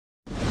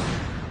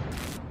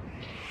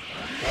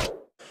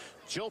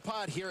Joe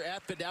Pott here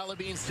at the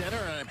Dallabine Center,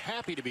 and I'm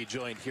happy to be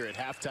joined here at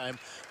halftime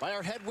by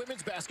our head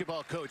women's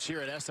basketball coach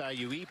here at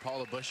SIUE,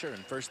 Paula Buscher.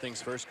 And first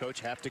things first,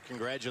 Coach, have to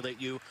congratulate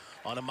you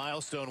on a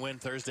milestone win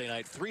Thursday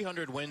night.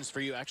 300 wins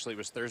for you. Actually, it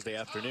was Thursday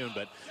afternoon,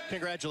 but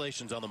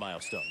congratulations on the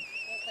milestone.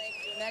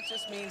 That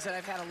just means that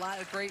I've had a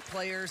lot of great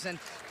players and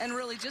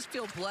really just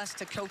feel blessed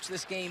to coach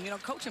this game. You know,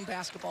 coaching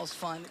basketball is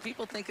fun.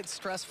 People think it's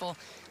stressful,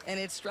 and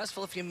it's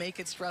stressful if you make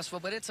it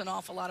stressful, but it's an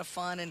awful lot of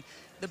fun. And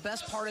the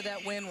best part of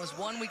that win was,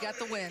 one, we got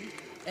the win,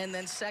 and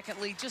then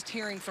secondly, just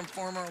hearing from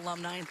former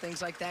alumni and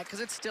things like that, because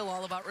it's still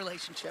all about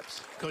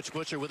relationships. Coach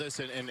Buscher with us,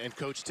 and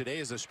Coach, today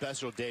is a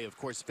special day. Of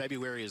course,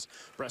 February is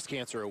Breast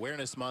Cancer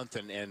Awareness Month,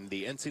 and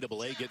the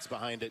NCAA gets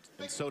behind it,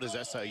 and so does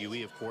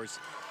SIUE, of course.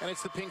 And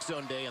it's the Pink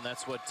Zone Day, and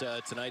that's what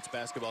tonight's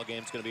basketball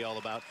game is going to be all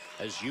about,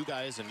 as you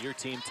guys and your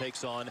team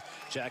takes on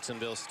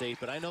Jacksonville State.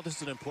 But I know this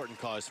is an important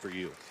cause for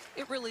you.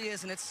 It really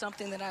is, and it's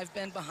something that I've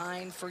been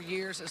behind for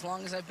years, as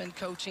long as I've been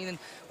coaching. And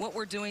what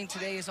we're doing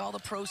today is all the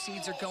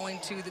proceeds are going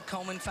to the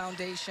Komen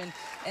Foundation,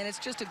 and it's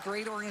just a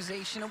great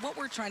organization. And what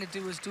we're trying to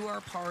do is do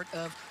our part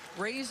of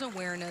raise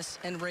awareness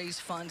and raise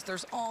funds.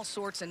 There's all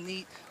sorts of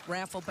neat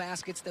raffle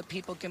baskets that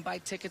people can buy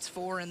tickets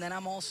for, and then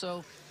I'm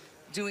also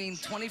doing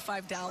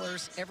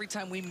 $25 every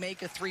time we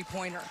make a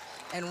three-pointer.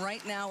 And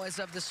right now, as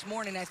of this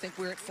morning, I think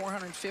we're at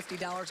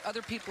 $450.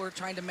 Other people are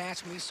trying to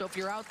match me. So if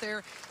you're out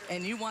there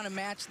and you want to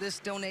match this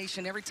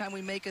donation, every time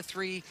we make a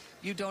three,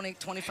 you donate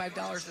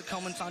 $25 to the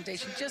Komen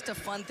Foundation. Just a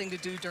fun thing to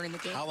do during the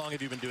game. How long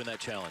have you been doing that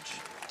challenge?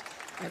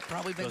 I've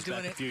probably been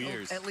doing it a few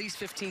years. At least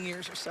 15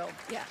 years or so,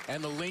 yeah.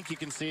 And the link, you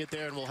can see it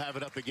there, and we'll have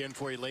it up again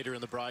for you later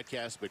in the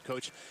broadcast. But,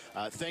 Coach,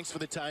 thanks for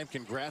the time.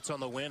 Congrats on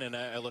the win, and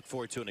I look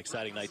forward to an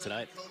exciting night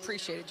tonight.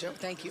 Appreciate it, Joe.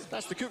 Thank you.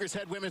 That's the Cougars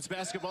head women's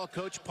basketball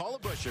coach, Paula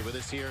Buscher, with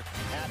us here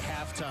at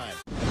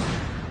halftime.